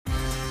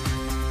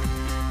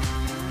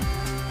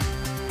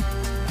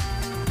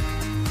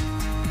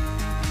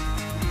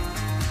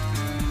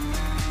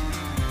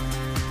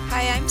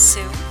Hi, I'm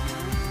Sue.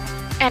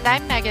 And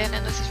I'm Megan,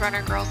 and this is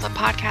Runner Girls, a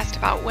podcast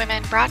about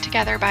women brought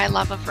together by a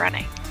love of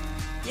running.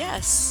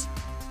 Yes,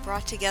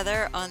 brought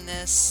together on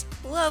this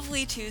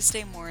lovely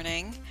Tuesday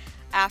morning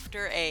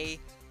after a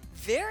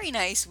very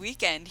nice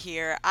weekend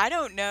here. I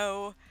don't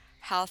know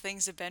how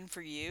things have been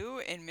for you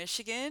in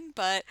Michigan,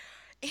 but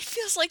it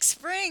feels like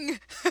spring.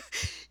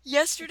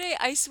 Yesterday,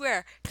 I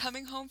swear,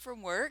 coming home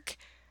from work,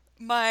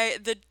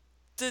 the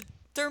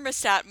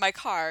thermostat in my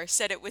car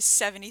said it was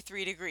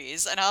 73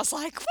 degrees, and I was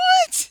like,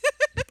 "What?"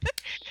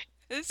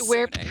 It's so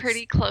We're nice.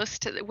 pretty close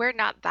to we're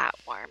not that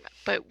warm,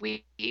 but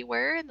we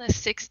were in the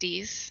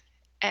 60s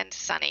and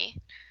sunny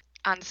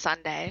on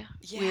Sunday.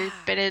 We've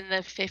Yeah, been in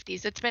the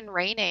 50s. It's been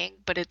raining,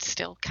 but it's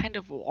still kind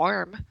of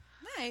warm,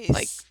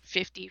 like nice.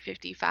 50,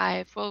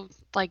 55. We'll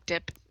like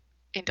dip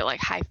into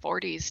like high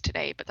 40s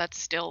today, but that's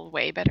still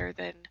way better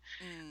than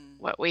Mm.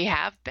 what we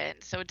have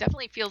been. So it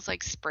definitely feels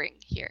like spring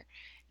here.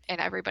 And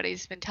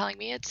everybody's been telling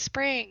me it's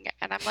spring.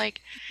 And I'm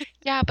like,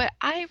 yeah, but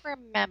I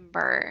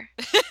remember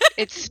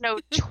it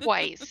snowed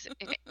twice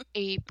in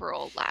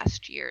April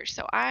last year.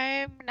 So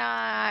I'm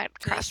not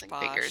Pish crossing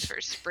fingers posh.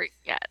 for spring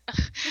yet.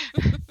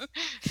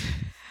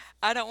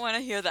 I don't want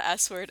to hear the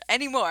S word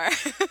anymore.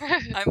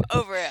 I'm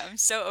over it. I'm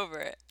so over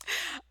it.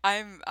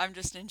 I'm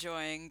just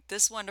enjoying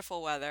this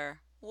wonderful weather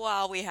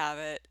while we have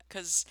it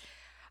because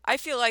I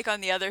feel like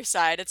on the other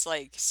side it's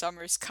like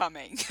summer's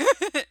coming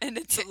and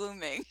it's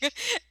looming.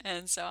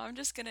 And so I'm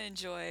just gonna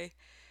enjoy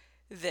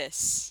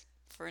this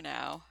for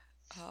now.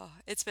 Oh,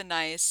 it's been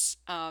nice.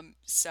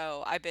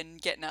 So I've been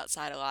getting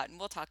outside a lot and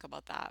we'll talk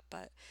about that,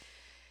 but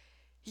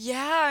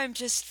yeah, I'm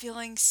just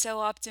feeling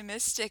so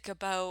optimistic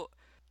about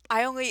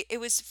it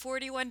was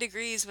 41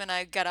 degrees when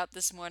I got up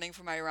this morning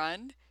for my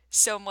run.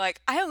 So I'm like,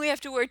 I only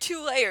have to wear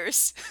two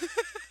layers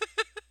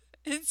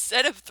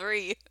instead of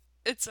three.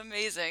 It's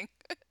amazing.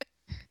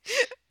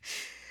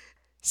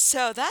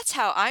 So that's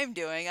how I'm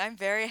doing. I'm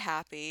very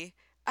happy.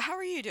 How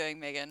are you doing,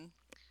 Megan?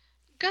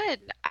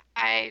 Good.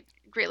 I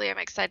greatly am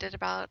excited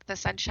about the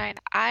sunshine.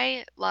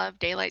 I love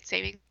daylight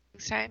savings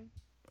time.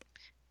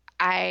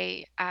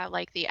 I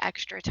like the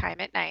extra time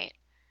at night.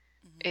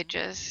 Hmm.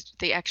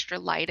 The extra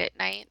light at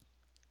night,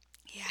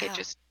 it Yeah.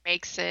 just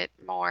makes it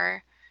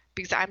more,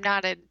 because I'm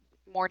not a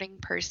morning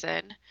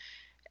person,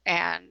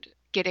 and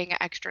getting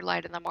extra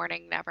light in the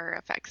morning never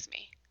affects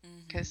me Hmm.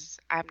 because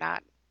I'm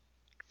not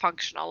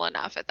functional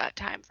enough at that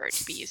time for it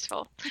to be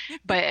useful.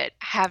 But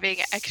having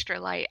extra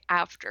light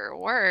after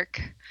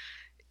work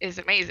is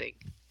amazing.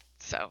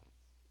 So,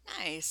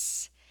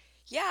 Nice.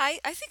 Yeah,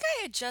 I think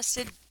I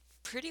adjusted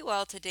pretty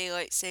well to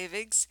daylight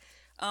savings.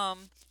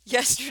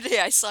 Yesterday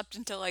I slept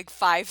until like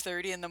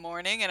 5:30 in the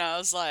morning and I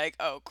was like,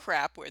 "Oh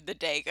crap, where'd the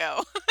day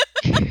go?"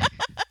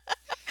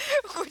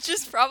 Which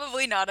is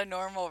probably not a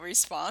normal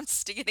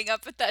response to getting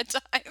up at that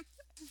time.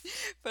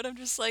 But I'm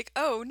just like,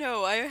 "Oh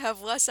no, I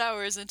have less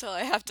hours until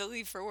I have to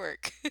leave for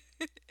work."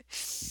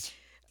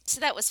 So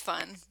that was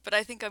fun, but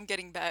I think I'm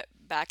getting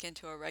back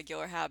into a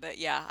regular habit.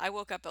 Yeah, I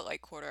woke up at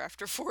like quarter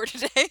after 4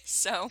 today,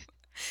 so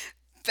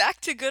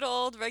back to good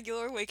old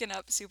regular waking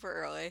up super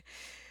early.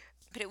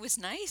 But it was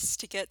nice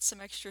to get some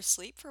extra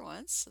sleep for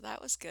once, so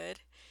that was good.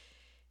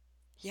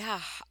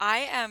 Yeah, I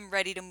am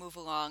ready to move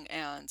along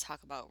and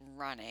talk about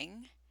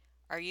running.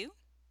 Are you?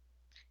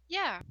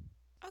 yeah.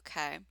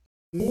 Okay.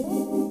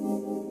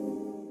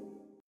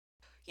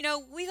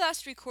 We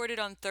last recorded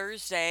on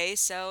Thursday,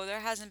 so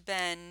there hasn't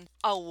been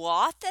a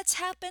lot that's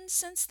happened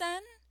since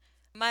then.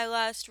 My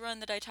last run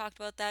that I talked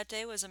about that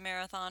day was a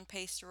marathon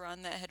paced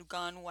run that had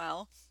gone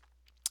well.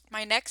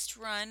 My next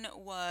run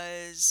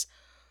was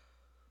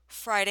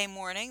Friday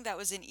morning. That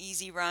was an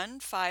easy run,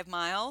 5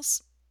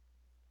 miles.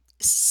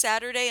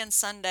 Saturday and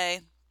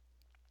Sunday,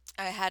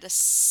 I had a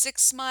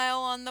 6 mile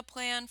on the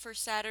plan for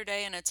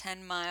Saturday and a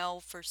 10 mile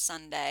for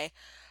Sunday.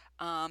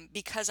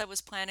 Because I was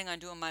planning on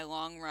doing my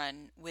long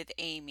run with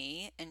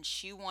Amy and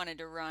she wanted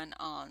to run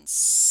on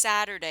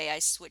Saturday, I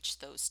switched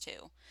those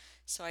two.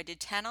 So I did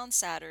 10 on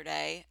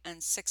Saturday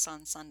and 6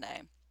 on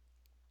Sunday.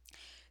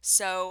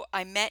 So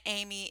I met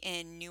Amy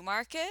in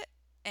Newmarket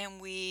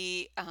and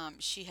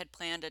she had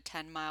planned a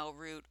 10-mile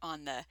route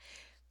on the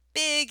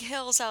big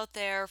hills out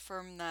there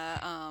from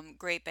the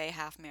Great Bay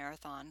Half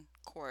Marathon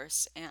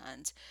course.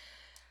 And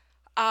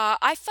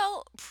I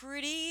felt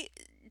pretty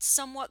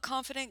somewhat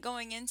confident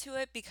going into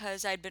it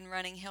because I'd been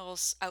running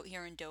hills out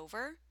here in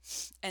Dover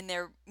and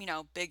they're,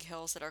 big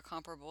hills that are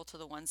comparable to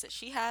the ones that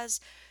she has.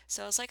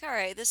 So I was like, all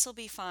right, this will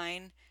be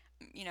fine,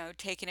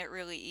 taking it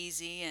really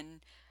easy.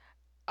 And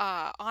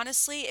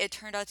honestly, it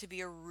turned out to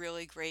be a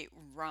really great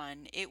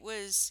run. It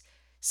was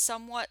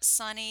somewhat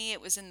sunny.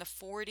 It was in the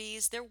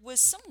 40s. There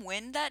was some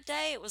wind that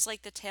day. It was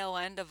like the tail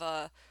end of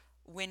a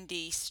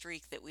windy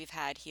streak that we've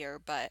had here,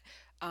 but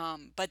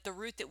the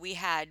route that we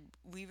had,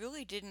 we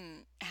really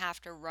didn't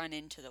have to run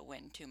into the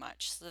wind too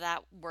much. So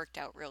that worked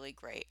out really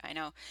great. I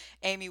know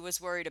Amy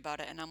was worried about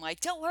it, and I'm like,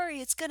 "Don't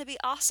worry, it's going to be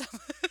awesome."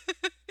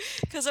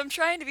 Because I'm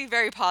trying to be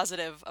very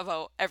positive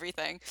about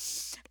everything.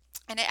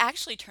 And it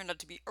actually turned out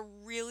to be a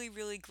really,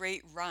 really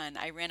great run.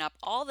 I ran up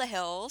all the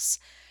hills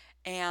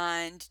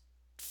and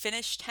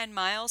finished 10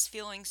 miles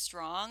feeling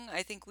strong.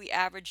 I think we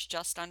averaged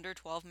just under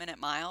 12-minute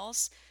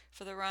miles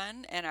for the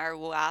run, and our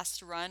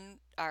last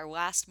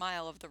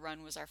mile of the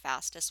run was our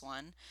fastest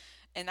one,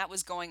 and that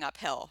was going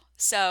uphill.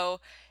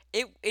 So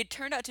it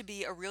turned out to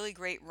be a really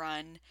great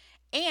run,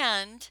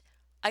 and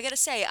I gotta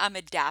say, I'm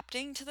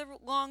adapting to the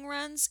long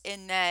runs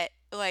in that,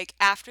 like,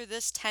 after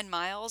this 10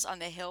 miles on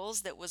the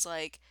hills that was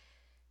like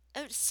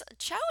a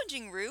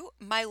challenging route,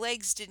 my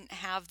legs didn't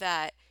have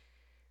that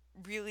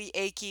really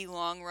achy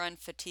long run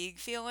fatigue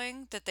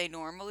feeling that they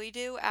normally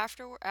do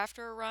after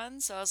a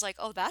run. So I was like,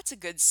 "Oh, that's a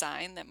good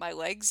sign that my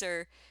legs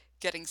are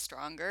getting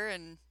stronger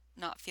and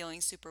not feeling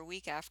super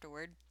weak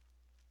afterward."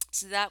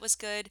 So that was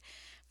good.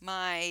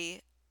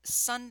 My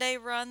Sunday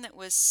run that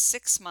was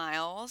 6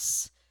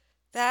 miles.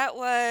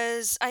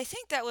 I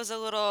think that was a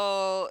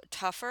little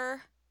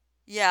tougher.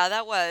 Yeah,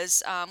 that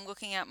was.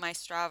 Looking at my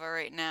Strava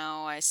right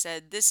now, I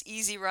said this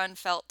easy run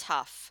felt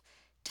tough,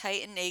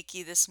 tight and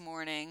achy this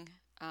morning.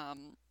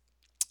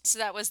 So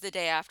that was the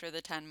day after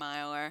the 10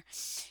 miler.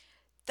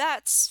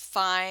 That's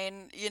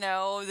fine.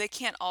 They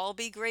can't all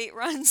be great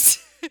runs.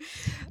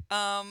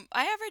 I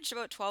averaged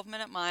about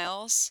 12-minute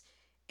miles,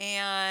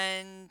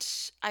 and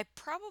I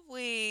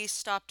probably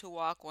stopped to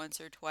walk once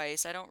or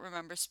twice. I don't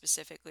remember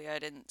specifically. I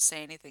didn't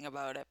say anything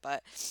about it,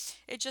 but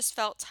it just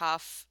felt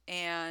tough.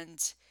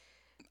 And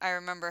I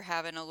remember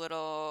having a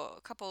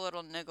couple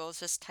little niggles,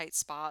 just tight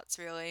spots,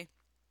 really.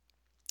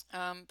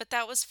 But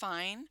that was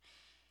fine.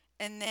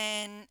 And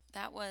then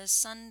that was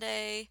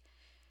Sunday.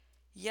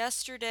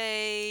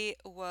 Yesterday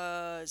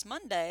was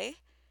Monday,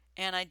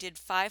 and I did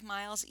 5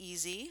 miles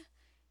easy.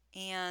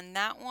 And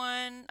that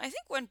one, I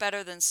think, went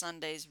better than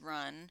Sunday's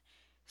run.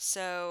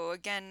 So,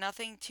 again,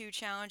 nothing too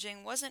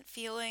challenging. Wasn't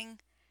feeling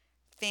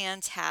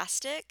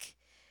fantastic,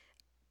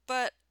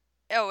 but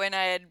oh, and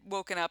I had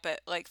woken up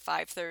at like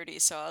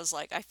 5:30, so I was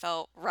like, I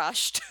felt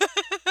rushed.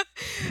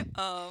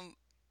 Um,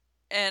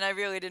 and I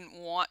really didn't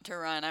want to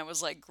run. I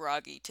was like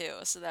groggy too,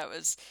 so that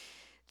was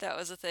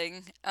a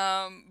thing.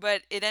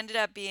 But it ended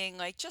up being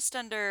like just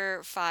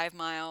under 5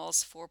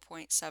 miles,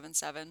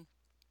 4.77,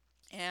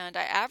 and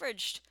I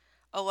averaged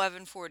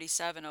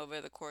 11:47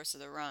 over the course of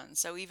the run.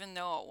 So even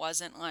though it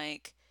wasn't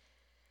like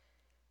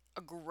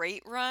a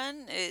great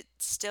run, it's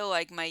still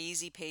like my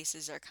easy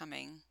paces are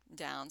coming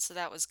down. So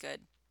that was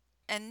good.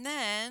 And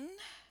then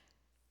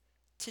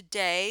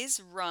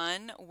today's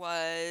run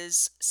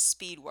was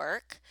speed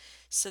work.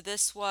 So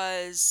this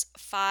was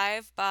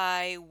 5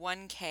 by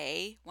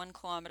 1K, 1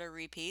 kilometer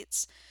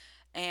repeats.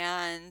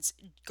 And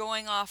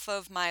going off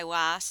of my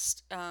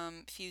last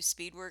few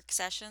speed work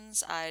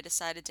sessions, I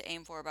decided to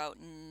aim for about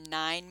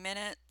 9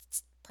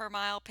 minutes per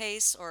mile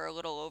pace, or a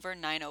little over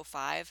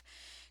 9:05,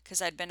 because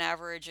I'd been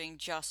averaging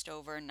just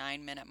over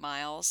 9-minute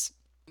miles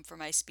for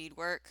my speed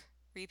work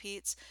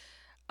repeats.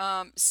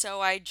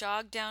 So I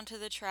jogged down to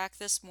the track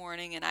this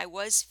morning, and I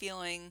was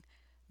feeling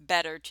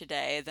better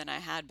today than I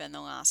had been the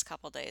last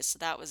couple days, so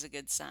that was a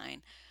good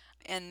sign.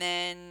 And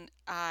then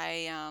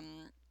I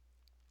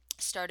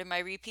started my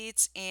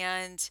repeats,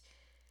 and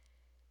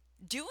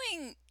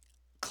doing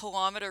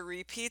kilometer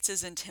repeats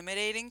is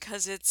intimidating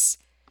because it's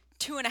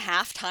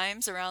 2.5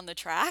 times around the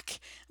track.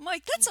 I'm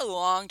like, that's a Mhm.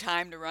 long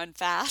time to run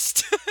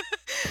fast.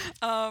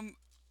 um,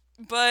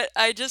 but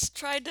I just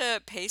tried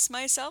to pace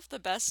myself the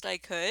best I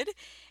could,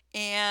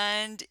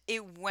 and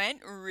it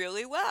went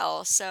really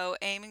well. So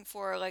aiming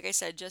for, like I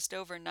said, just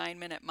over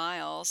 9-minute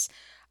miles.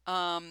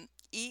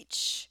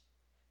 Each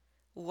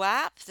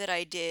lap that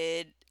I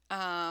did,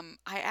 I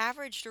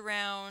averaged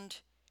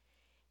around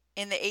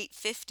in the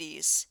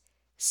 850s.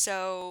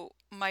 So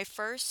my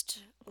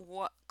first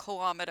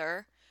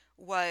kilometer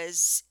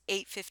was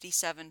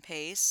 8:57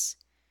 pace.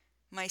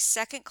 My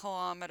second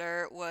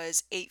kilometer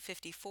was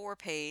 8:54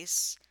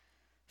 pace.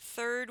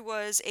 Third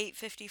was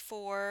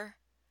 8:54.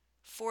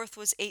 Fourth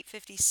was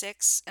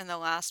 8:56, and the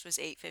last was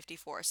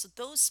 8:54. So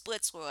those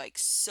splits were like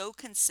so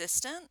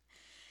consistent,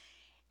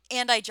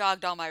 and I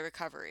jogged all my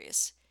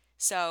recoveries.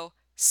 So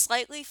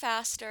slightly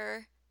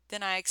faster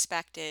than I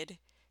expected,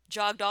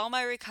 jogged all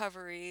my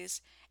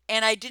recoveries,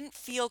 and I didn't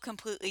feel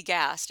completely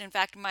gassed. In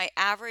fact, my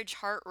average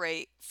heart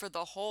rate for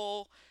that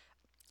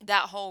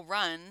whole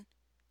run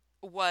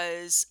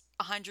was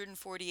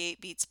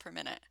 148 beats per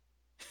minute.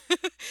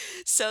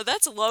 So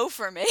that's low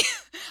for me.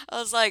 I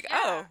was like, Yeah.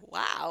 oh,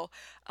 wow.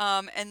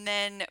 And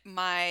then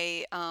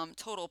my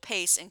total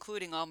pace,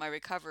 including all my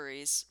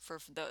recoveries for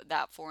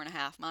that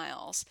 4.5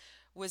 miles,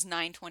 was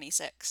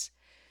 9:26.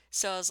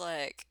 So I was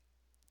like,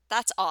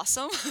 that's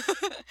awesome.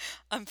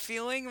 I'm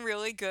feeling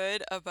really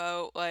good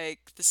about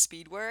like the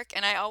speed work.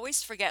 And I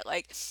always forget,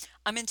 like,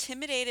 I'm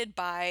intimidated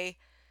by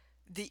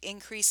the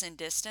increase in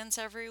distance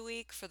every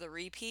week for the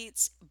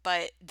repeats,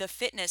 but the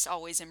fitness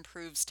always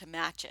improves to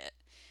match it.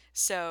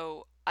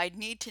 So I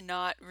need to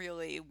not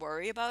really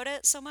worry about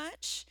it so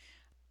much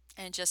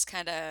and just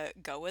kind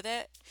of go with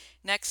it.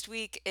 Next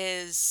week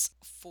is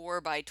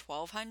 4 by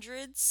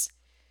 1200s.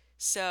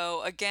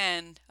 So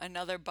again,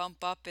 another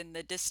bump up in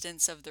the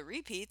distance of the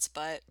repeats,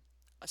 but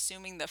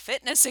assuming the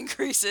fitness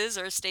increases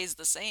or stays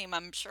the same,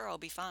 I'm sure I'll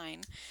be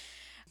fine.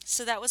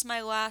 So that was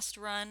my last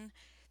run.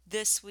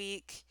 this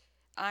week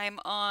I'm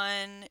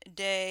on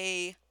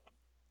day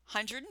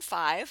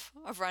 105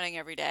 of running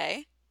every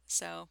day.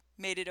 So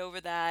made it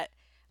over that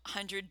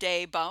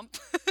 100-day bump.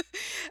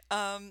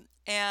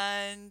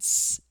 And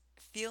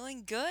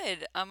feeling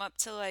good. I'm up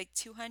to like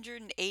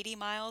 280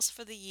 miles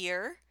for the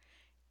year.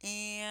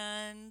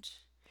 And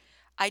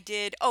I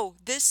did, oh,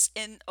 this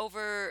in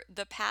over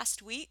the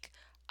past week,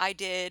 I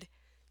did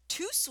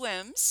 2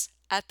 swims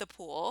at the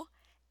pool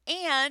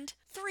and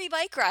 3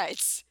 bike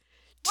rides.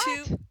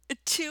 Two,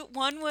 What?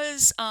 one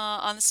was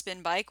on the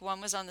spin bike, one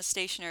was on the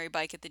stationary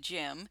bike at the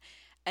gym.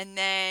 And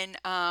then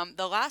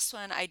the last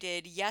one I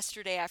did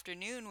yesterday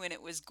afternoon when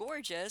it was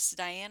gorgeous.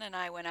 Diane and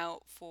I went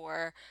out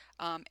for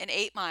an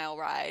 8 mile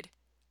ride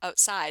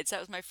outside. So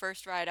that was my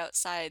first ride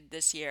outside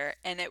this year.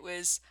 And it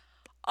was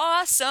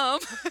awesome.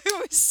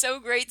 It was so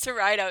great to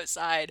ride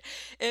outside.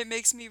 It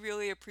makes me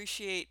really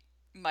appreciate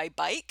my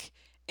bike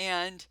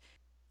and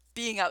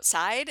being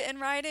outside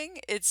and riding.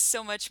 It's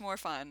so much more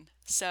fun.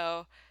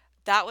 So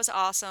that was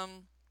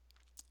awesome.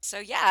 So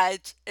yeah,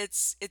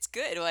 it's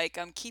good. Like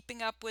I'm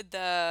keeping up with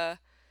the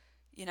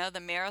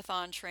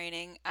marathon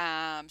training.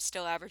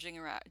 Still averaging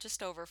around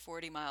just over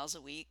 40 miles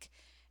a week.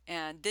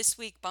 And this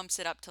week bumps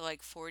it up to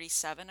like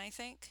 47, I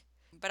think.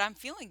 But I'm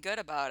feeling good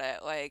about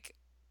it. Like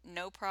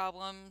no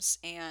problems,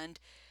 and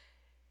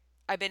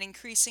I've been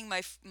increasing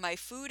my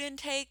food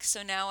intake,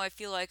 so now I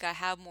feel like I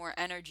have more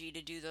energy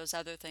to do those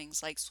other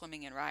things like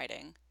swimming and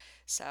riding.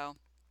 So,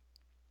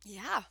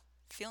 yeah,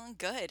 feeling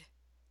good.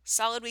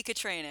 Solid week of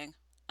training.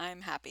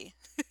 I'm happy.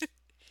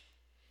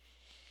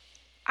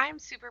 I'm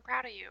super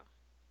proud of you.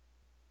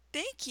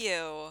 Thank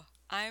you.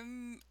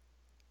 I'm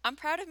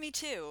proud of me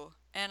too,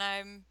 and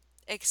I'm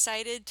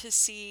excited to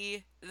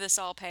see this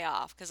all pay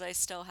off because I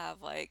still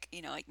have like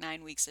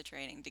 9 weeks of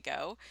training to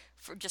go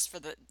for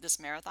this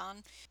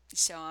marathon.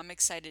 So I'm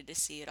excited to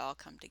see it all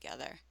come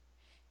together.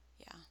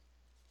 Yeah.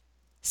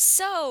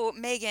 So,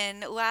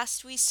 Megan,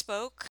 last we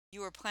spoke,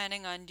 you were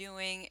planning on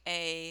doing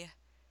a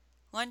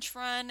lunch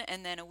run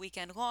and then a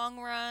weekend long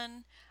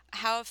run.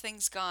 How have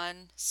things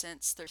gone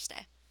since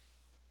Thursday?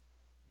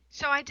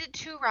 So I did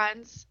 2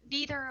 runs,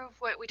 neither of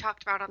what we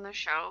talked about on the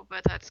show,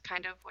 but that's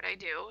kind of what I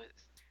do.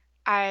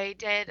 I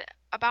did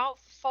about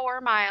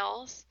 4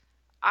 miles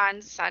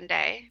on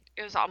Sunday.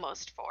 It was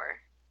almost four.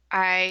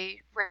 I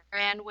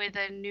ran with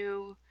a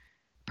new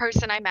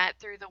person I met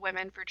through the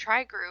Women for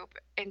Tri group,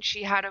 and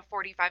she had a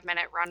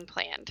 45-minute run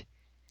planned.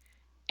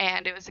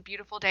 And it was a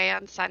beautiful day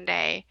on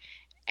Sunday.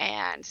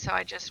 And so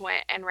I just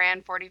went and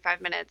ran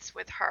 45 minutes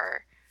with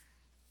her.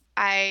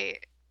 I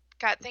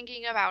got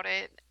thinking about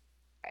it,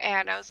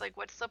 and I was like,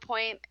 what's the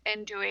point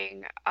in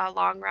doing a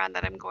long run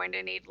that I'm going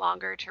to need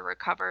longer to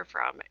recover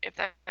from if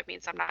that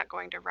means I'm not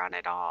going to run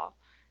at all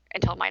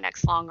until my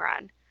next long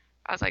run?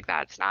 I was like,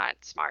 that's not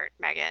smart,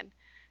 Megan.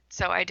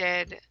 So I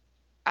did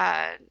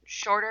a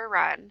shorter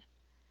run,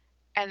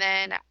 and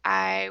then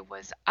I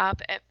was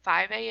up at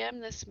 5 a.m.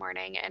 this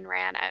morning and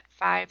ran at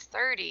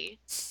 5:30.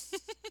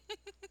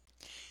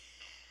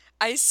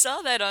 I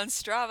saw that on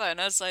Strava and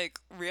I was like,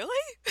 really?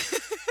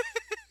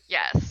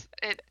 Yes,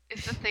 it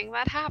is a thing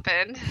that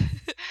happened.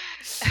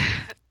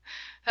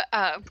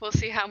 We'll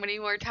see how many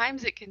more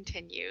times it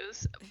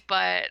continues,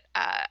 but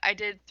I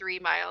did 3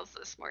 miles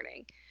this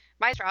morning.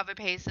 My Strava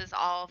pace is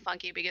all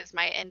funky because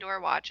my indoor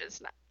watch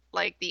is not,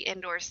 like the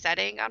indoor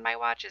setting on my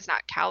watch is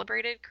not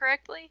calibrated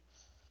correctly.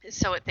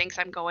 So it thinks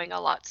I'm going a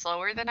lot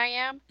slower than I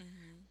am,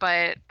 Hmm.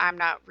 but I'm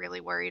not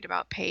really worried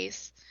about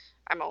pace.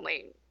 I'm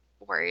only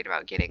worried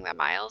about getting the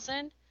miles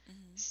in.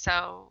 Hmm.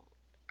 So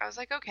I was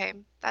like, okay,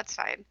 that's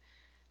fine.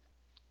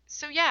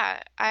 So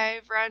yeah,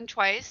 I've run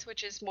twice,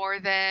 which is more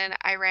than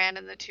I ran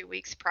in the 2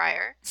 weeks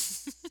prior.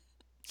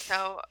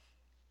 So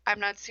I'm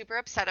not super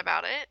upset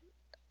about it.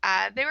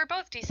 They were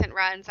both decent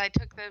runs. I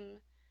took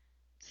them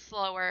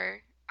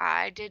slower.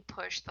 I did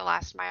push the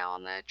last mile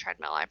on the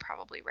treadmill. I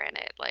probably ran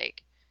it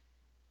like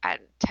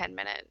at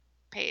 10-minute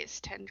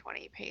pace,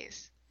 10-20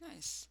 pace,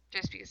 Nice.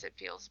 just because it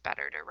feels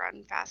better to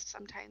run fast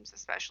sometimes,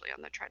 especially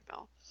on the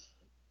treadmill.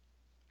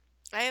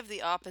 I have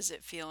the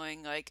opposite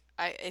feeling. Like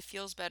it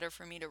feels better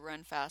for me to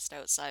run fast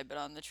outside, but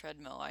on the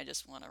treadmill, I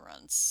just want to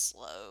run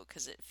slow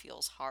because it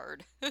feels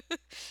hard. I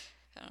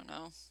don't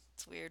know.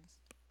 It's weird.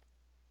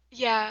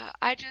 Yeah,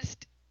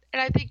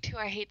 and I think too,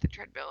 I hate the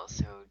treadmill,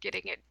 so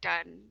getting it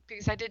done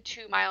because I did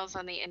 2 miles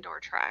on the indoor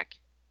track,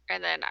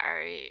 and then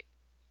I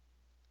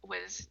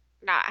was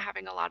not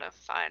having a lot of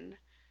fun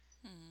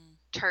Hmm.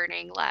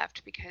 turning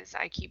left because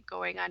I keep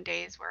going on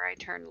days where I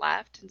turn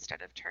left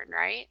instead of turn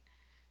right.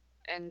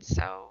 And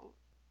so,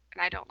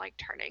 and I don't like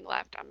turning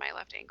left on my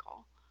left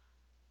ankle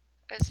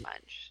as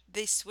much.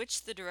 They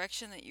switched the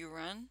direction that you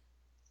run?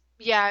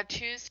 Yeah,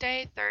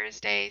 Tuesday,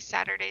 Thursday,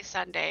 Saturday,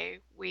 Sunday,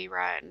 we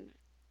run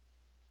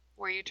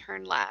where you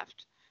turn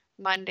left.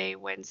 Monday,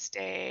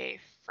 Wednesday,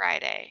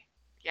 Friday.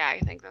 Yeah, I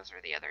think those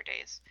are the other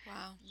days.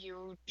 Wow.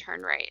 You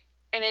turn right.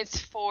 And it's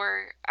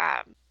for,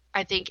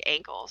 I think,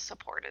 ankle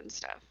support and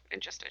stuff,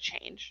 and just a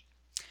change.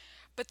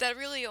 But that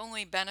really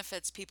only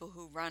benefits people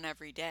who run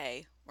every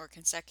day or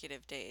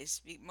consecutive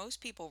days.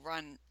 Most people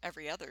run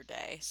every other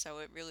day, so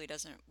it really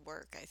doesn't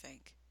work, I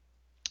think.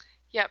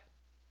 Yep.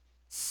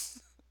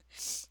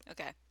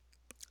 Okay.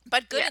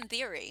 But good Yeah. in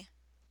theory.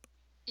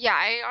 Yeah,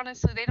 I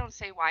honestly, they don't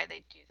say why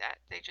they do that.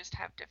 They just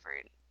have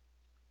different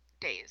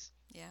days.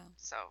 Yeah.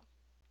 So,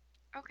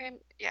 okay,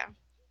 yeah,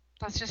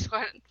 that's just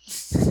what.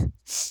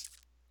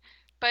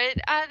 But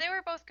they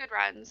were both good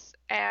runs,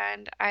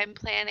 and I'm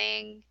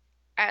planning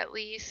at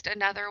least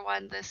another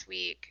one this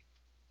week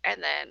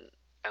and then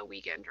a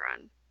weekend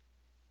run.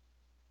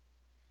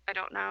 I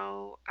don't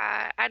know.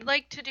 I'd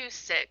like to do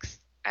six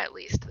at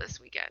least this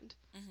weekend.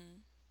 Hmm.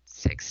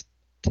 6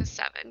 to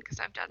 7, because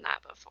I've done that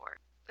before,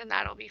 and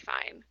that'll be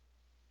fine.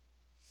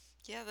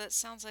 Yeah, that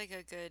sounds like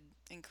a good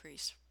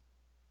increase.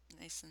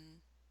 Nice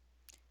and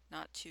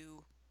not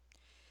too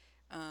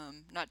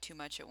not too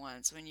much at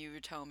once. When you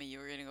were telling me you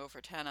were gonna go for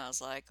 10, I was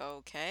like,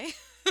 okay.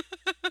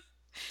 I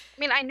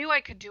mean, I knew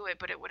I could do it,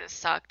 but it would have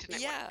sucked and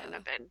it wouldn't Yeah.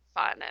 have been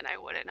fun and I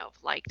wouldn't have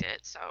liked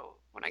it. So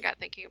when I got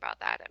thinking about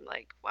that, I'm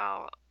like,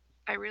 well,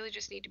 I really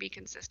just need to be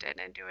consistent,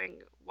 and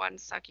doing one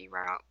sucky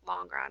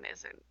long run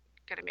isn't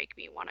going to make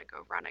me want to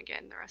go run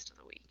again the rest of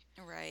the week.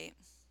 Right.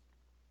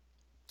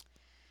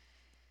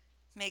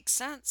 Makes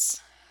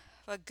sense.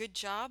 A good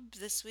job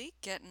this week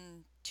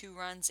getting 2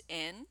 runs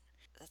in.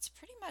 That's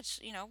pretty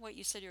much, what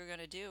you said you were going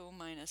to do,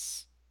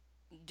 minus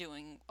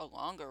doing a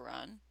longer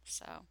run.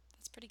 So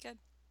that's pretty good.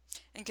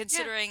 And Yeah.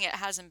 considering it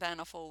hasn't been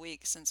a full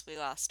week since we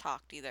last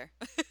talked either.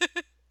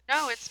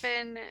 No, it's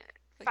been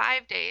Like,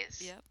 5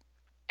 days yep.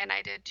 and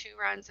I did 2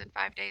 runs in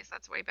 5 days.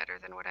 That's way better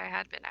than what I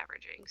had been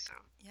averaging. So,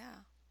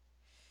 Yeah.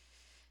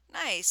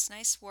 Nice.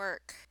 Nice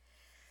work.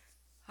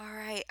 All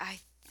right. I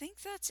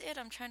think that's it.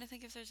 I'm trying to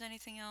think if there's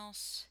anything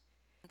else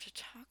to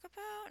talk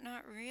about.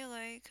 Not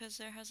really, because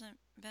there hasn't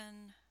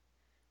been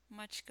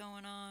much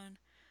going on.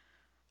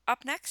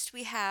 Up next,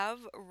 we have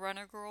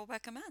Runner Girl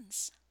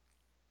Recommends.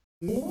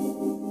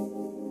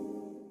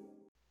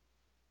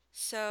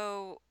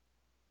 So,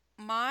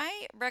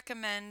 my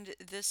recommend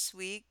this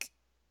week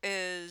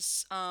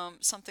is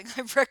something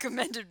I've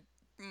recommended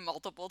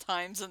multiple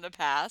times in the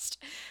past,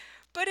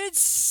 but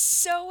it's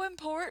so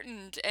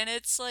important and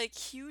it's like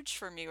huge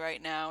for me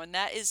right now, and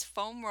that is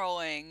foam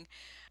rolling.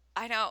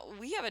 I know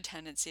we have a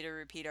tendency to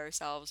repeat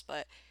ourselves,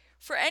 but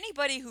for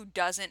anybody who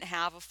doesn't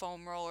have a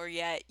foam roller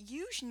yet,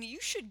 you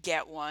should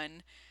get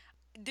one.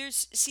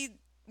 See,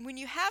 when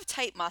you have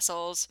tight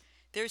muscles,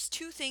 there's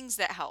two things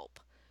that help: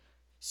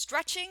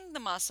 stretching the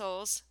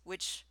muscles,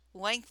 which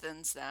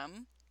lengthens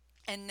them,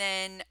 and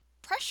then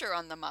pressure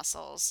on the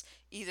muscles,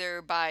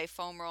 either by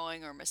foam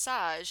rolling or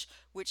massage,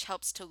 which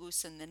helps to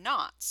loosen the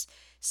knots.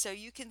 So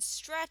you can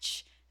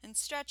stretch and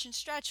stretch and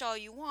stretch all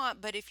you want,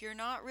 but if you're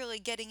not really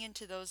getting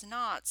into those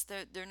knots,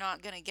 they're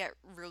not going to get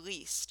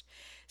released.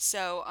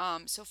 So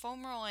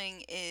foam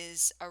rolling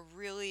is a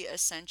really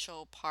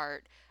essential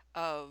part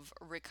of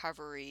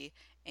recovery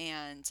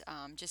and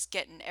just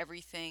getting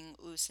everything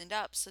loosened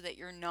up so that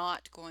you're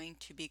not going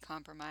to be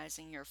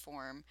compromising your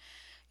form.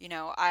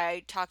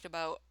 I talked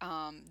about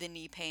the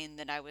knee pain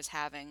that I was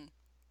having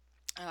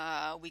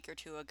a week or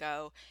two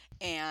ago,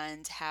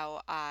 and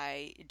how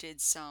I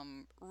did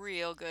some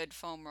real good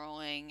foam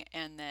rolling,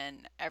 and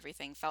then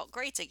everything felt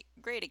great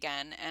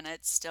again, and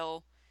it's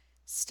still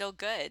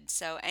good.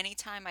 So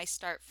anytime I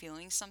start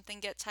feeling something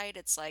get tight,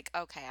 it's like,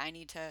 okay, I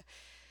need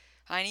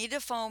to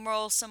foam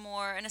roll some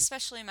more, and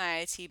especially my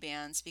IT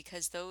bands,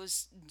 because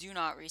those do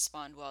not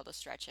respond well to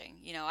stretching.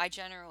 I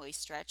generally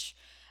stretch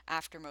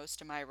after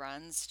most of my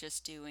runs,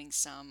 just doing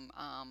some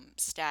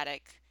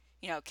static,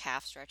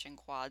 calf stretching,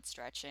 quad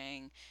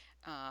stretching,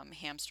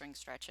 hamstring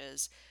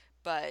stretches.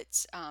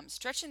 But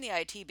stretching the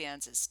IT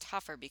bands is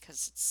tougher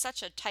because it's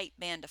such a tight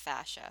band of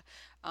fascia.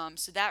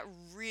 So that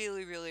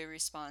really, really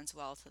responds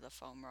well to the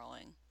foam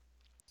rolling.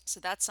 So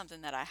that's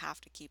something that I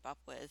have to keep up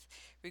with,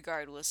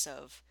 regardless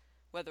of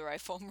whether I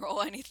foam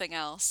roll anything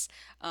else.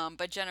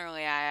 But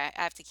generally, I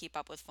have to keep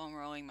up with foam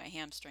rolling my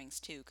hamstrings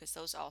too, because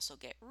those also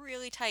get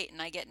really tight, and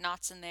I get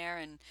knots in there,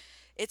 and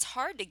it's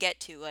hard to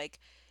get to. Like,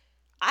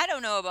 I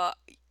don't know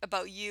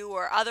about you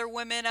or other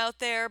women out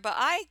there, but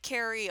I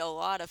carry a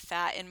lot of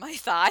fat in my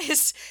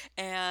thighs,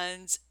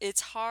 and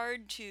it's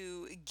hard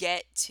to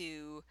get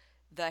to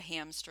the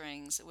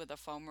hamstrings with a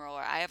foam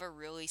roller. I have a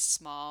really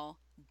small,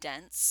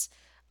 dense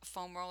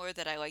foam roller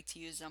that I like to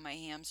use on my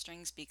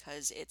hamstrings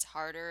because it's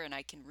harder and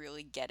I can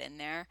really get in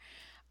there.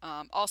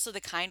 Also, the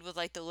kind with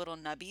like the little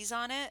nubbies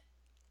on it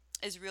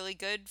is really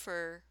good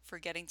for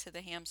getting to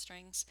the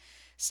hamstrings.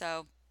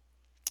 So,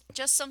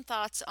 just some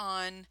thoughts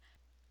on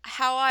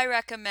how I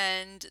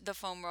recommend the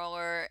foam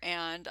roller,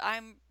 and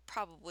I'm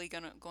probably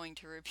going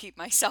to repeat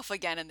myself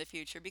again in the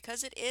future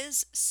because it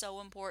is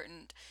so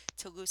important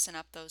to loosen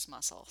up those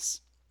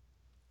muscles.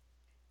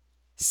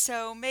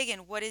 So,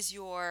 Megan, what is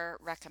your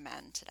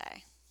recommend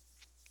today?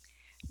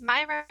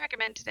 my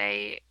recommend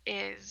today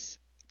is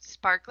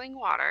sparkling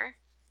water,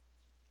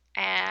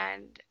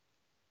 and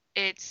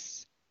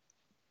it's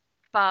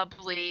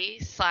bubbly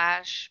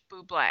slash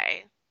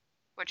buble.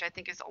 which I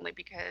think is only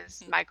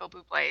because Michael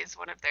Bublé is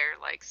one of their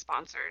like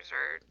sponsors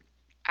or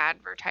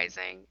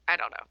advertising. I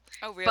don't know.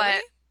 Oh, really?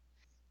 But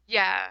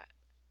yeah,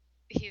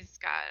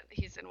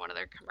 he's in one of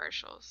their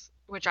commercials,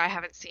 which I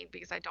haven't seen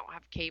because I don't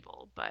have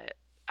cable, but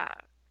uh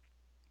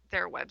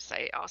their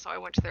website also, I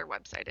went to their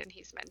website and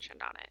he's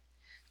mentioned on it.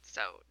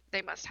 So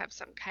they must have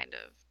some kind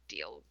of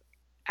deal,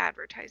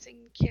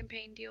 advertising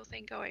campaign deal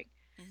thing going.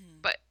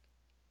 Hmm. But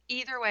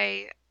either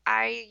way,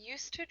 I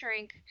used to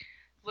drink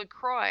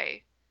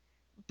LaCroix,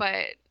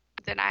 but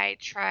then I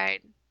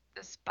tried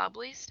this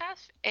bubbly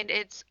stuff and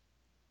it's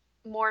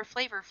more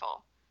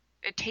flavorful.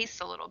 It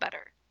tastes a little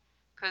better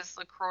because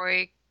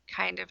LaCroix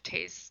kind of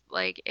tastes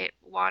like it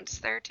wants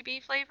there to be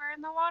flavor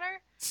in the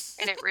water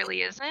and it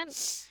really isn't.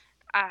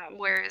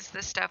 Whereas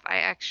this stuff, I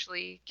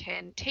actually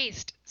can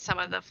taste some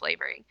of the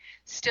flavoring.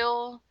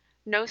 Still,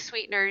 no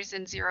sweeteners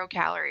and 0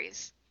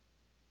 calories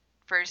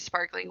for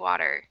sparkling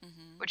water,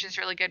 Hmm. which is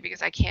really good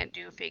because I can't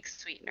do fake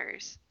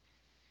sweeteners.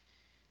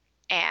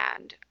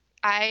 And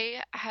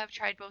I have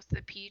tried both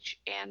the peach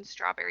and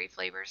strawberry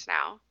flavors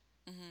now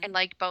Hmm. and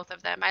like both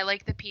of them. I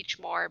like the peach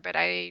more, but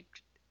I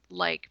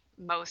like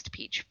most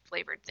peach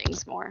flavored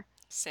things more.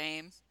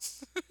 Same.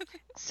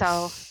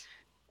 So,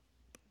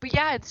 but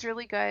yeah, it's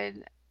really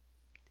good.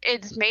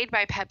 It's made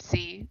by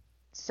Pepsi,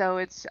 so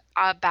it's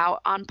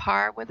about on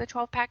par with a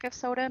 12 pack of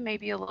soda,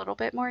 maybe a little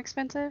bit more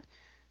expensive,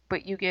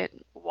 but you get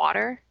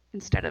water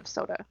instead Hmm. of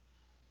soda.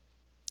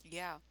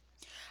 Yeah.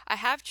 I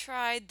have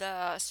tried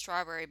the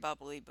strawberry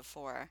bubbly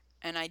before,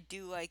 and I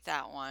do like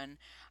that one.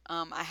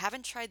 I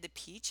haven't tried the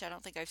peach. I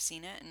don't think I've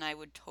seen it, and I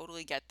would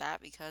totally get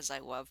that because I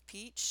love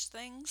peach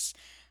things.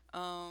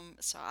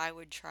 So I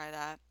would try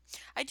that.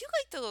 I do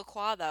like the La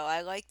Croix though.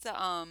 I like the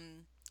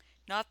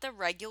not the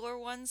regular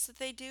ones that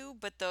they do,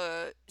 but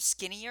the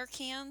skinnier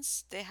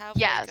cans. They have like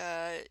Yes.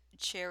 a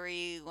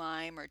cherry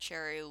lime or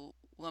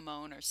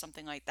lemon or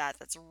something like that.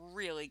 That's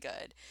really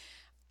good.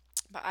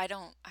 But I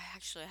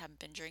actually haven't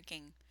been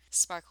drinking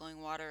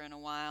sparkling water in a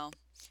while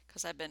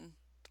because I've been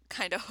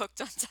kind of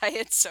hooked on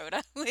diet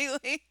soda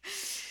lately.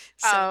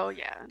 So, Oh,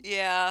 yeah.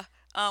 yeah,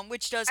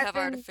 which does I've have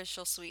been,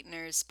 artificial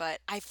sweeteners,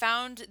 but I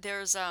found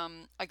there's a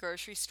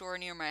grocery store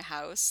near my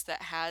house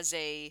that has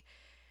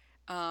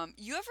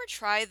you ever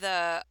try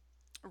the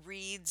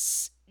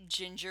Reed's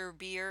ginger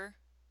beer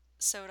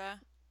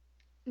soda?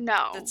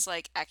 no. That's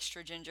like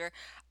extra ginger.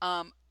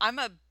 I'm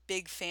a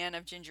big fan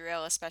of ginger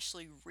ale,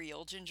 especially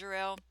real ginger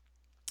ale.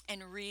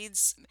 And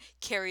Reed's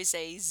carries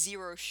a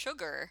zero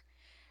sugar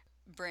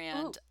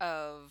Ooh. brand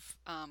of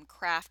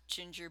craft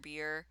ginger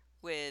beer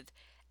with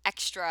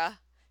extra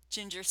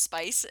ginger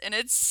spice, and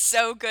it's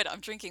so good. I'm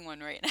drinking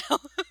one right now.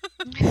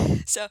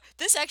 So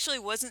this actually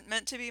wasn't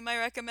meant to be my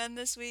recommend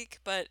this week,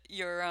 but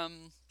your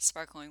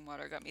sparkling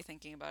water got me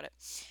thinking about it.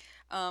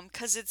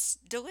 'Cause it's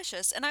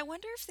delicious, and I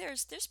wonder if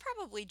there's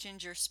probably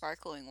ginger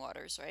sparkling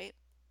waters, right?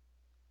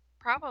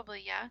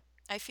 Probably, yeah.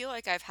 I feel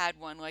like I've had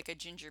one, like a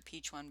ginger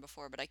peach one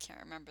before, but I can't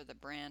remember the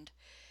brand.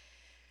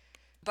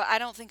 But I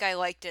don't think I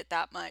liked it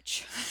that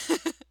much.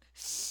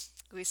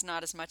 At least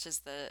not as much as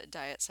the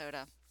diet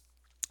soda.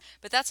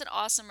 But that's an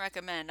awesome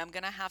recommend. I'm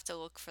gonna have to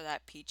look for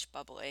that peach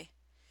bubbly.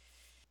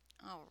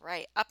 All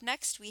right. Up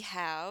next we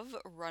have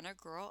Runner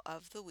Girl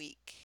of the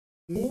Week.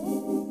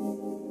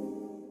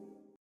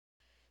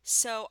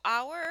 So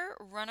our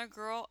Runner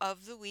Girl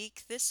of the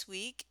Week this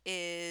week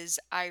is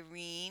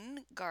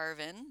Irene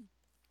Garvin.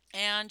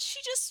 And she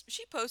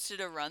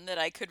posted a run that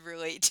I could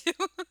relate to.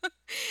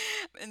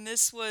 And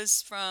this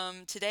was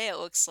from today, it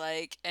looks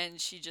like, and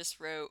she just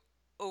wrote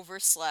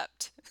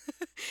overslept.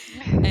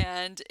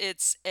 And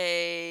it's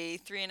a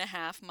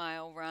 3.5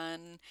 mile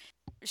run.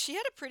 She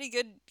had a pretty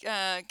good,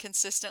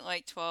 consistent,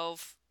 like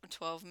 12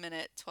 and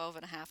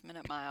a half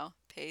minute mile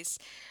pace.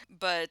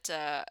 But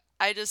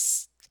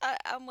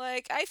I'm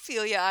like, I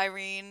feel you,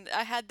 Irene.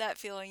 I had that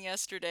feeling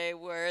yesterday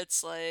where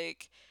it's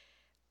like,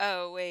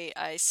 oh, wait,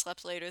 I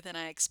slept later than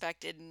I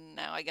expected, and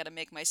now I got to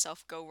make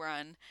myself go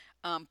run.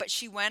 But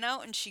she went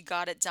out and she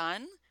got it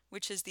done,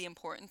 which is the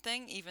important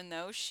thing, even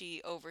though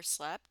she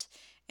overslept.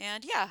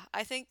 And yeah,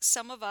 I think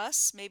some of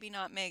us, maybe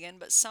not Megan,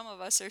 but some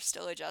of us are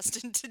still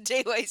adjusting to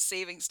daylight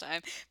savings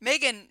time.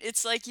 Megan,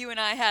 it's like you and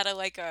I had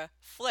a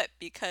flip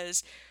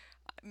because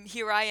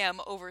here I am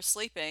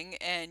oversleeping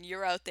and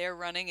you're out there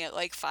running at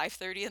like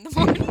 5:30 in the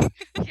morning.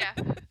 Yeah.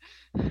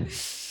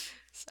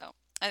 So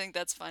I think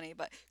that's funny,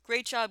 but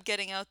great job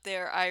getting out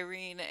there,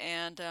 Irene,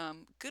 and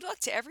good luck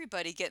to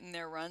everybody getting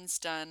their runs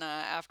done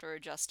after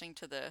adjusting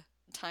to the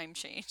time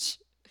change.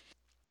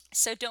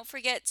 So don't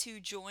forget to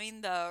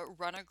join the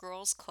Runner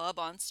Girls Club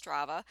on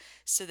Strava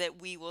so that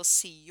we will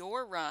see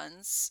your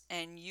runs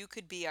and you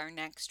could be our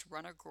next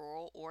Runner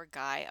Girl or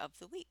Guy of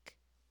the Week.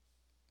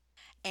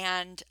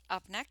 And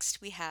up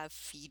next, we have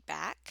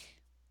feedback.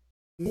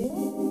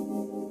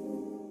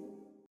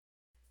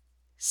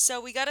 So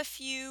we got a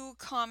few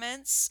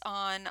comments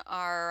on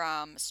our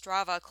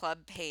Strava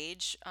Club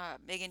page.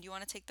 Megan, do you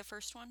want to take the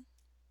first one?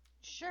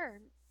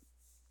 Sure.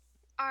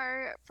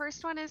 Our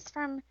first one is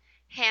from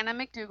Hannah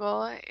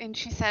McDougall, and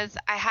she says,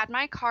 I had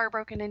my car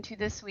broken into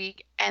this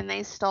week and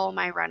they stole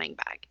my running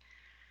bag.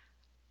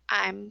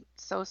 I'm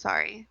so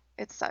sorry.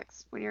 It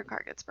sucks when your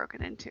car gets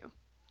broken into.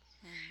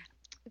 Hmm.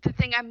 The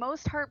thing I'm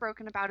most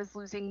heartbroken about is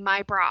losing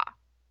my bra.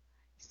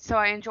 So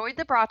I enjoyed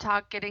the bra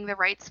talk. Getting the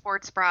right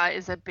sports bra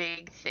is a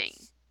big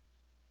thing.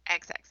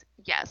 XX.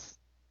 Yes.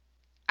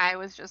 I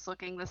was just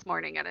looking this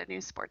morning at a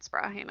new sports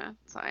bra, Hannah,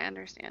 so I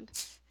understand.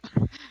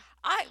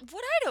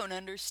 What I don't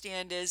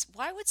understand is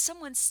why would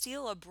someone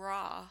steal a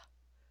bra?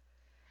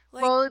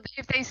 Like, Well,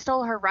 if they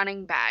stole her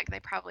running bag, they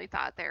probably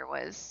thought there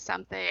was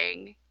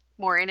something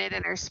more in it,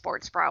 and her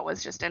sports bra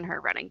was just in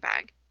her running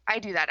bag. I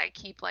do that. I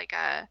keep like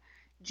a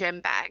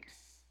gym bag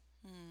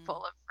hmm,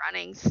 full of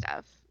running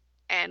stuff,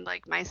 and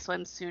like my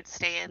swimsuits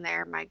stay in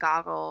there, my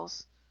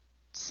goggles.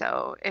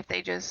 So if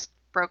they just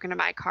broke into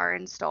my car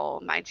and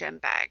stole my gym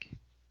bag,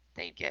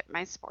 they'd get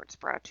my sports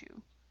bra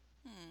too.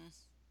 hmm,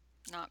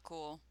 not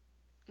cool.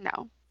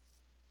 No.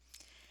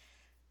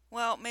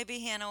 Well, maybe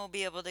Hannah will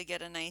be able to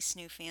get a nice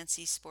new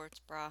fancy sports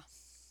bra.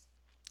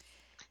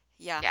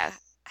 Yeah,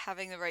 Yes.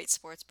 having the right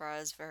sports bra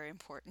is very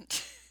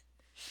important.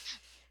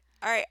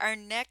 All right, our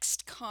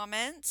next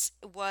comment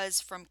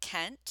was from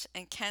Kent,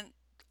 and Kent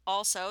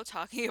also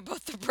talking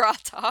about the bra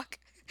talk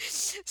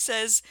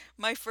says,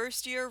 "My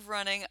first year of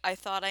running, I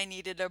thought I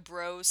needed a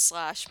bro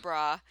slash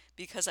bra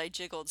because I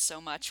jiggled so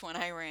much when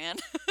I ran."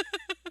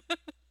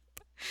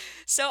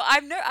 So I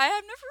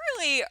have never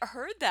really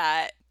heard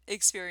that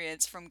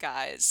experience from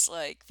guys,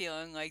 like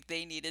feeling like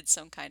they needed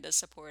some kind of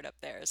support up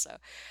there. So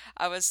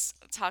I was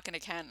talking to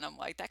Ken and I'm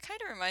like, that kind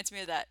of reminds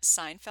me of that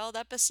Seinfeld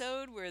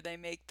episode where they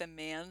make the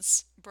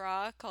man's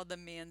bra called the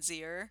man's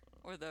ear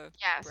or the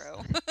Yes.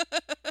 bro.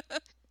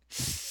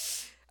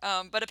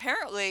 But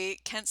apparently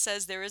Kent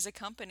says there is a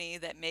company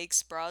that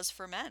makes bras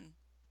for men.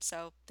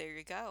 So there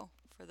you go.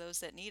 For those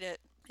that need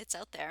it, it's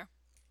out there.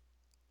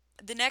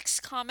 The next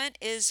comment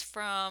is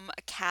from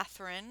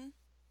Catherine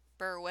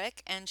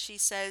Berwick, and she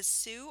says,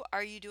 Sue,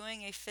 are you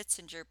doing a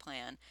Fitzinger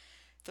plan?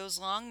 Those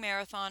long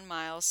marathon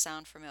miles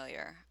sound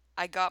familiar.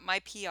 I got my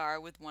PR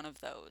with one of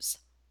those.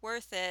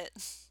 Worth it.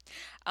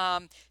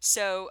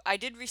 So I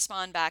did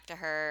respond back to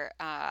her.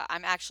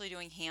 I'm actually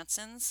doing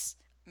Hanson's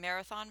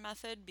marathon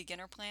method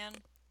beginner plan.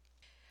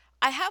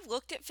 I have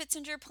looked at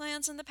Fitzinger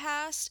plans in the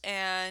past,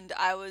 and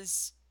I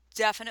was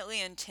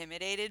definitely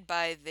intimidated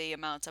by the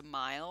amount of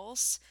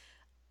miles.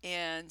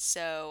 And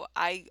so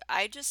I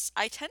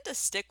tend to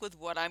stick with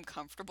what I'm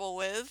comfortable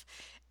with.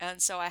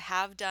 And so I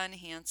have done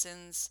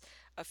Hanson's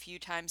a few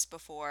times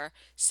before.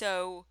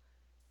 So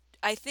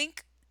I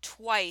think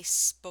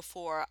twice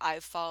before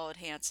I've followed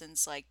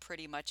Hanson's like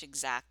pretty much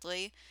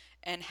exactly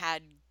and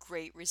had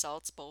great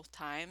results both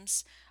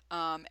times.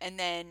 And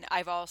then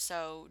I've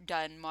also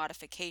done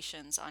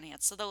modifications on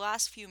Hanson. So the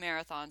last few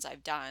marathons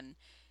I've done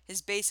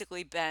has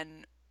basically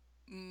been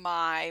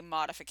my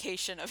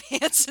modification of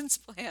Hanson's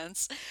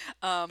plans.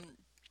 Um,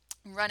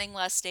 Running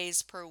less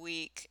days per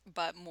week,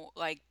 but more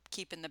like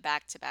keeping the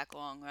back-to-back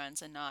long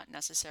runs and not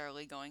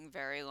necessarily going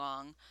very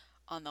long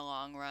on the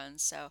long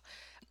runs. So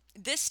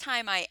this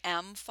time I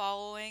am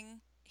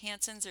following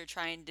Hanson's or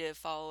trying to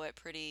follow it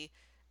pretty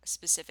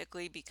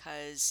specifically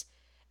because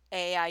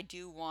A, I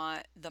do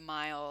want the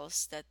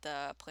miles that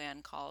the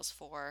plan calls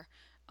for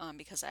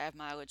because I have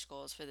mileage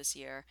goals for this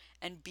year.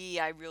 And B,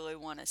 I really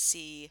want to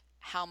see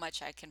how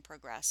much I can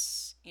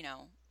progress,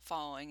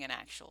 following an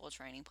actual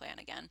training plan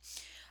again.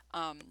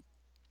 Um,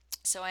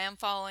 so I am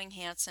following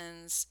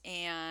Hanson's,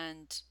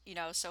 and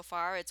so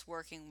far it's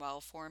working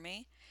well for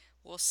me.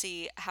 We'll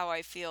see how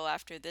I feel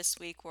after this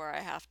week, where I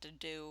have to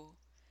do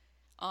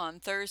on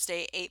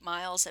Thursday 8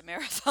 miles at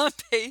marathon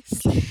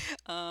pace.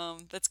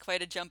 That's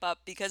quite a jump up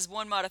because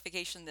one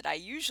modification that I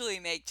usually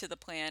make to the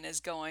plan is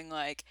going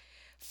like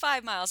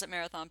 5 miles at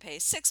marathon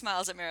pace, 6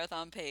 miles at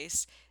marathon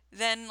pace,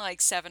 then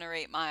like 7 or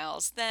 8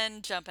 miles,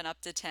 then jumping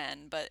up to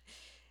 10. But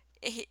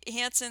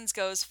Hanson's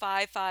goes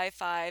 5, 5,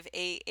 5,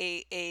 8,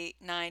 8, 8,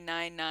 9,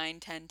 9, 9,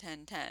 10,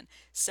 10, 10.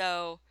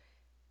 So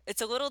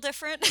it's a little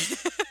different.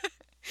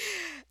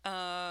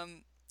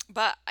 um,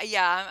 but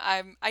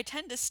yeah, I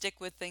tend to stick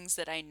with things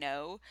that I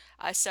know.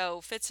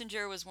 So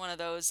Fitzinger was one of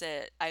those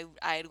that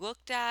I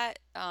looked at,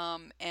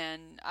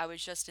 and I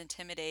was just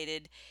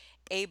intimidated,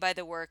 A, by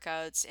the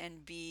workouts,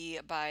 and B,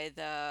 by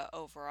the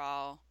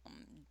overall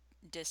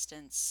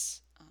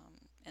distance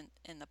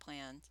in the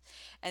plans.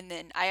 And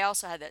then I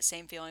also had that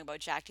same feeling about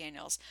Jack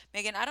Daniels.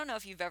 Megan, I don't know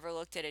if you've ever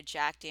looked at a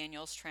Jack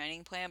Daniels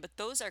training plan, but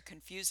those are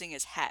confusing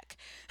as heck.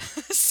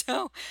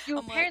 So You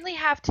I'm like, apparently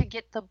have to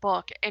get the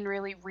book and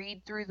really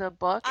read through the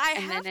book, I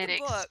and then have the it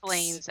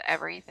books. explains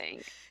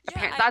everything.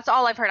 Yeah, That's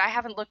all I've heard. I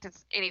haven't looked at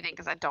anything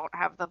because I don't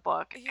have the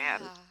book,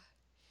 and yeah.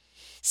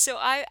 So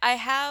I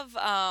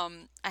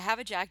have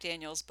a Jack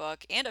Daniels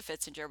book and a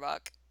Fitzinger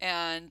book,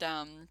 and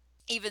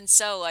even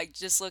so, like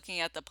just looking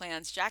at the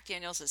plans, Jack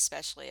Daniels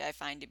especially, I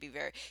find to be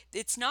very.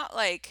 It's not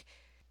like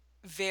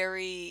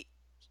very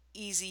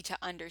easy to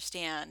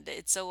understand.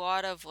 It's a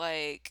lot of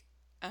like,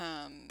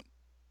 um,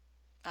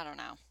 I don't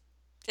know.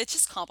 It's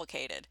just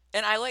complicated.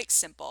 And I like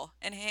simple.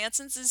 And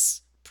Hanson's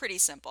is pretty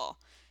simple,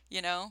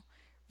 you know?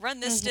 Run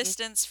this Mhm.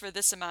 distance for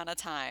this amount of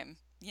time.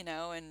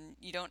 and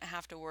you don't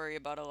have to worry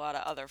about a lot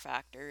of other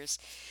factors.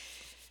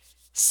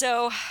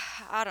 So,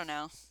 I don't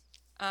know.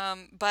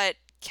 But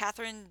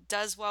Catherine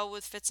does well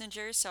with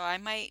Fitzinger, so I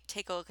might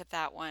take a look at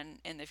that one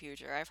in the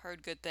future. I've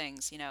heard good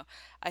things.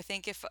 I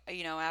think if,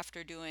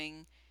 after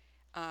doing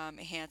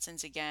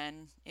Hanson's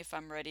again, if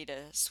I'm ready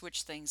to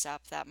switch things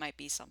up, that might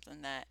be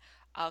something that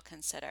I'll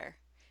consider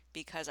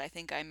because I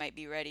think I might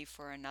be ready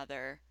for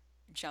another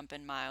jump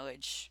in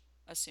mileage,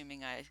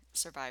 assuming I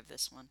survive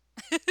this one.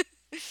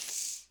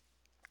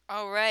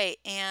 All right,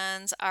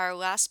 and our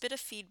last bit of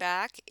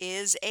feedback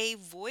is a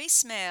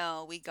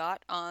voicemail we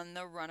got on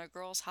the Runner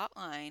Girls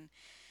hotline.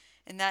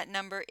 And that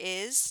number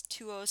is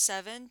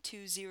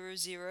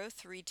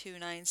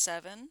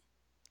 207-200-3297.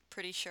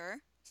 Pretty sure,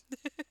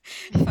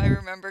 if I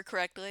remember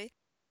correctly.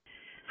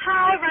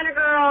 Hi, Runner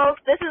Girls.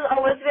 This is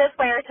Elizabeth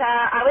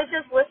Huerta. I was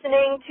just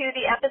listening to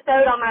the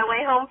episode on my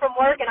way home from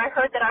work, and I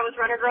heard that I was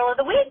Runner Girl of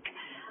the Week.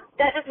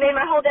 That just made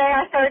my whole day.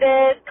 I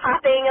started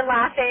clapping and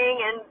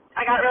laughing, and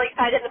I got really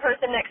excited. And the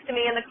person next to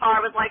me in the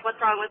car was like, "What's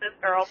wrong with this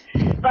girl?"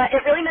 But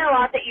it really meant a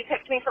lot that you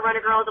picked me for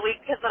Runner Girl of the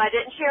Week because what I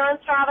didn't share on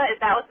Strava is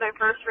that was my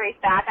first race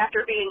back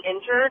after being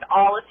injured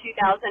all of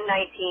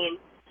 2019.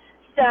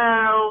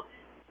 So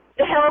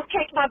the hills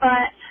kicked my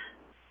butt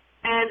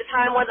and the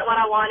time wasn't what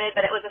I wanted,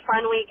 but it was a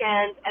fun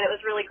weekend, and it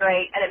was really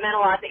great, and it meant a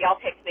lot that y'all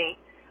picked me.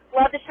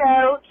 Love the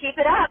show. Keep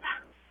it up.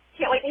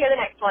 Can't wait to hear the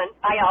next one.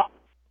 Bye, y'all.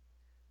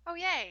 Oh,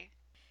 yay.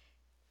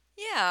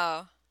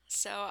 Yeah.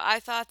 So I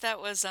thought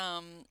that was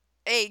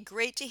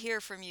great to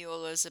hear from you,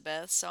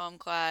 Elizabeth. So I'm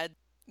glad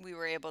we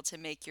were able to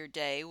make your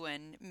day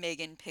when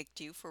Megan picked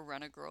you for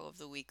Runner Girl of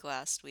the Week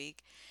last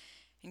week.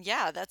 And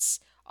yeah, that's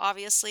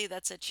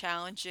a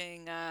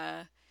challenging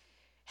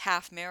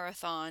half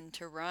marathon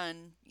to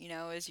run,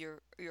 as your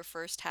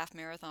first half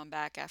marathon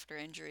back after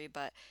injury,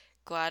 but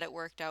glad it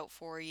worked out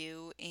for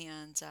you.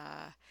 And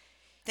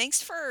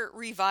thanks for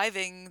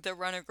reviving the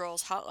Runner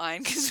Girls hotline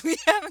because we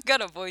haven't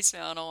got a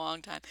voicemail in a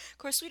long time. Of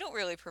course, we don't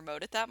really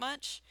promote it that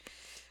much,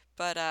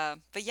 but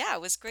yeah,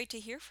 it was great to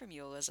hear from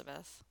you,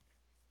 Elizabeth.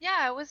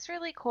 Yeah, it was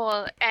really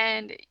cool.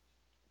 And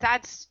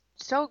that's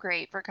so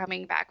great for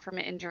coming back from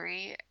an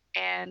injury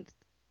and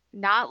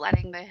not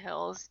letting the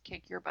hills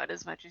kick your butt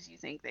as much as you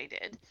think they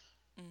did.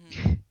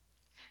 Hmm.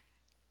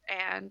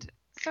 And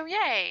so,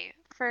 yay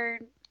for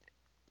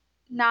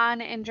non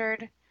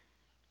injured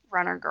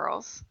runner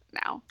girls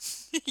now.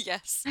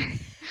 Yes.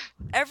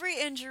 Every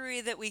injury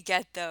that we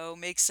get, though,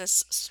 makes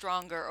us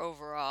stronger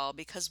overall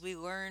because we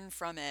learn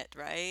from it,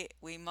 right?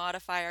 We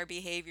modify our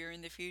behavior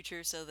in the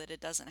future so that it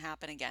doesn't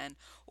happen again.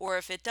 Or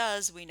if it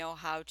does, we know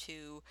how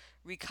to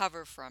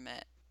recover from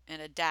it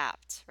and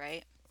adapt,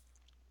 right?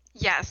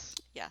 Yes,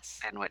 Yes,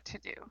 and what to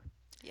do.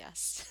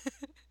 yes.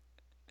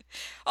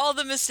 All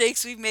the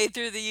mistakes we've made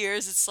through the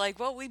years, it's like,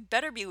 well, we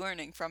better be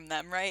learning from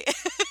them, right?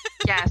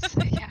 Yes,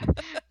 yeah.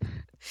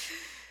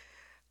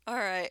 All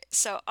right.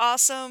 So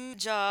awesome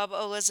job,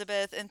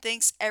 Elizabeth. And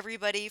thanks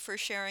everybody for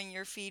sharing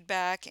your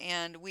feedback.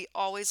 And we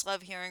always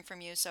love hearing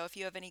from you. So if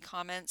you have any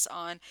comments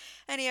on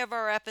any of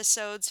our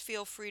episodes,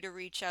 feel free to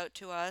reach out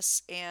to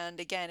us. And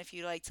again, if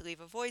you'd like to leave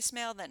a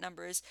voicemail, that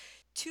number is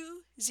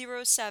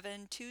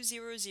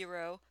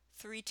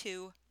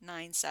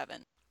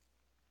 207-200-3297.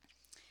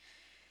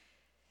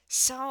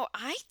 So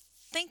I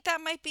think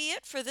that might be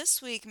it for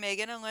this week,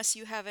 Megan, unless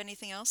you have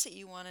anything else that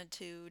you wanted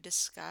to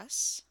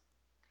discuss.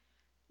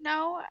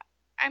 No,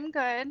 I'm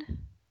good.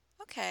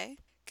 Okay,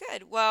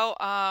 good. Well,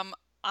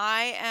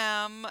 I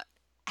am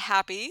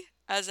happy,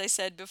 as I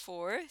said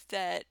before,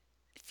 that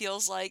it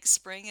feels like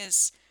spring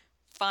is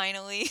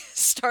finally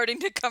starting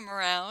to come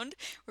around.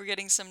 We're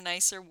getting some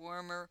nicer,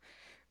 warmer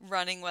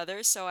running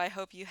weather, so I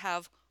hope you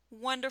have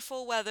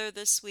wonderful weather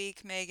this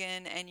week,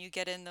 Megan, and you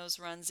get in those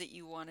runs that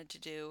you wanted to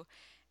do.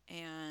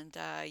 And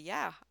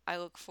yeah, I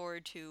look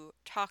forward to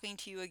talking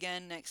to you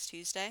again next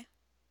Tuesday.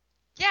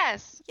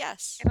 Yes,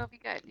 Yes. it'll be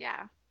good.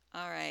 Yeah.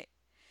 All right.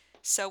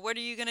 So, what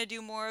are you going to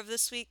do more of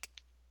this week?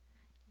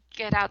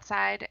 Get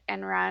outside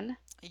and run.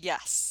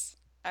 Yes.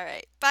 All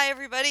right. Bye,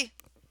 everybody.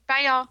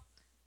 Bye, y'all.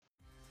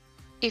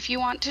 If you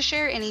want to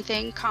share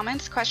anything,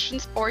 comments,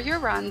 questions, or your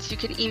runs, you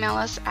can email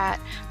us at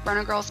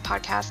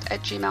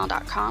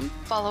runnergirlspodcast@gmail.com.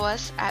 Follow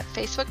us at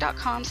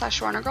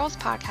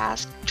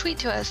facebook.com/runnergirlspodcast. Tweet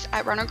to us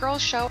at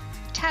runnergirlshow.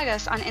 Tag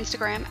us on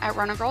Instagram at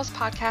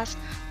runnergirlspodcast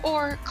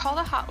or call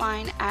the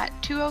hotline at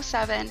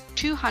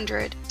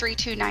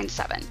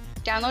 207-200-3297.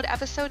 Download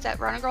episodes at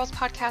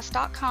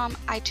runnergirlspodcast.com,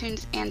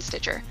 iTunes, and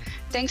Stitcher.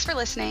 Thanks for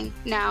listening.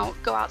 Now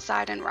go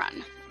outside and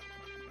run.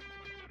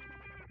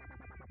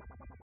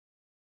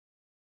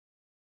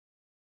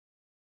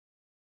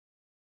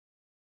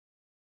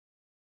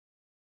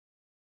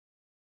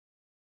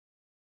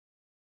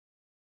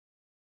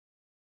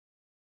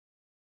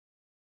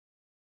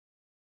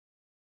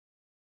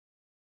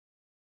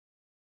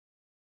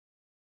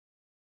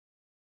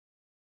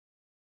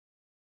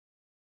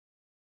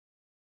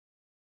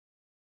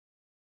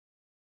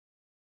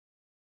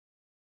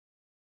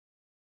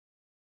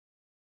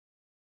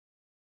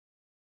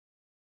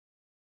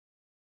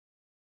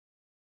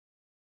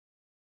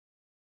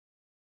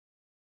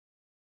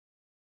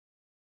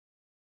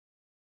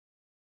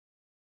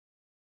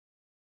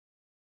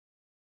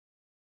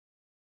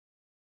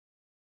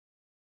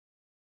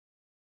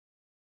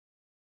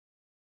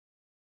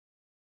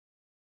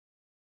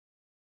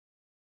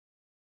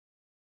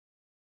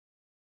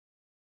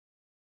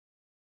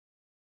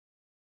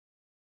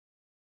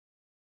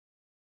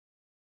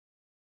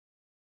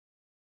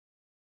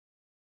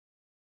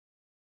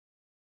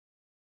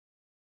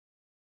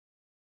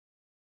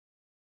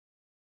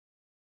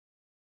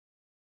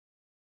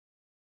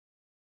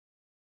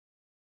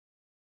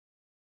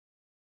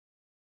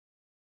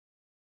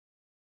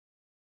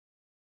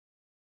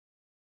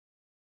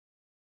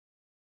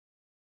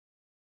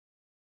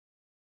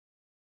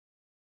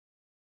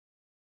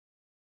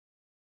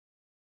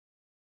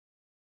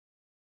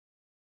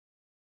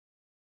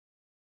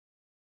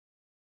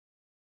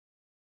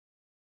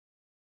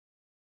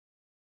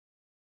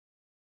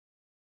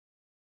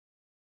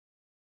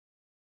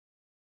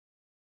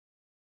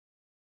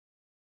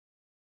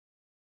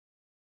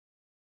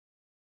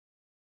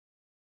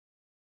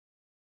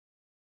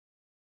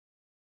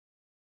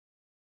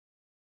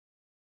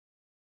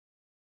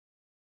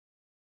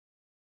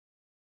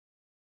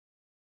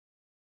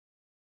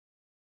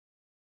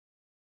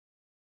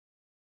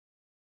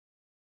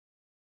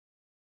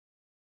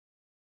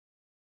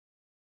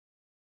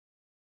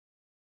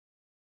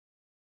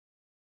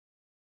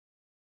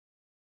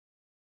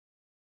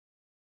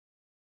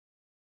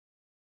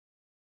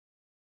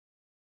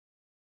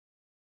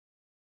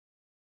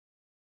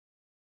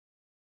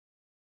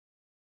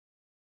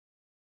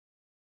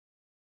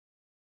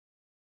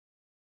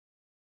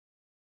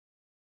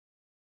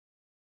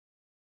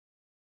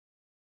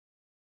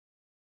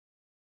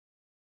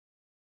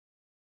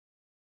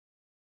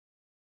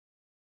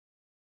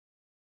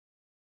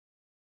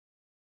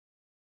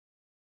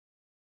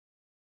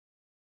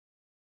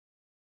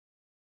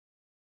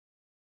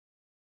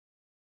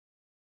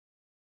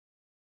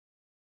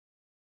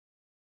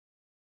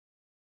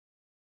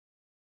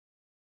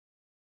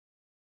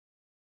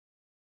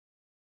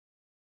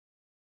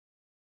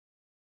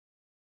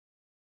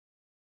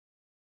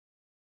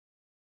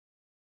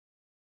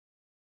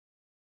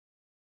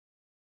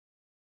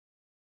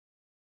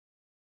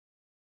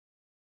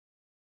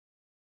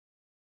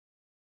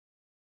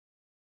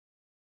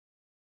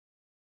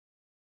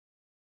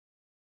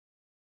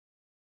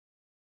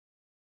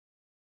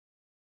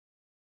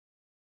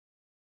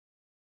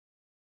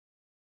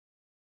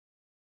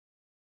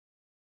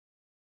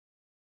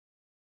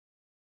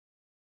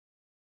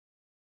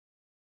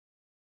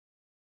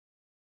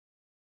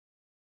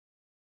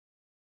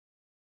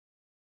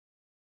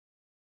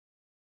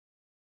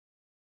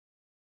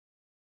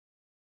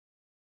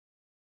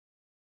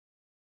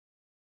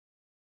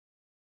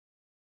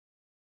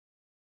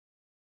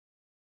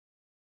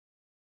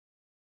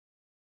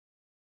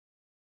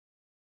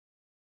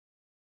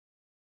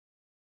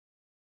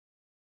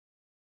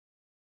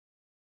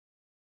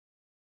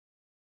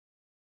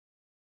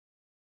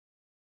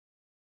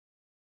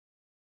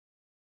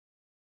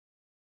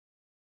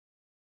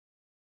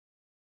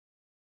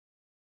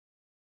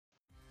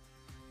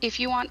 If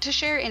you want to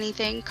share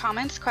anything,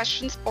 comments,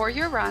 questions, or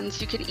your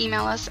runs, you can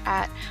email us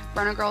at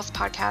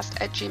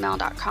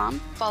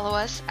runnergirlspodcast@gmail.com. Follow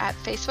us at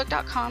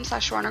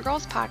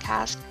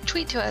facebook.com/runnergirlspodcast.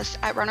 Tweet to us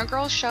at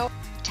runnergirlshow.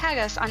 Tag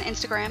us on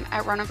Instagram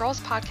at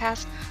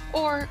runnergirlspodcast,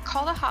 or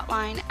call the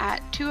hotline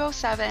at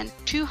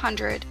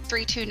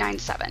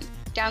 207-200-3297.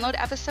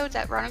 Download episodes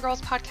at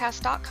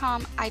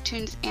runnergirlspodcast.com,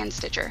 iTunes, and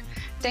Stitcher.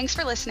 Thanks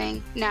for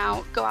listening.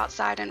 Now go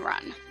outside and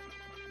run.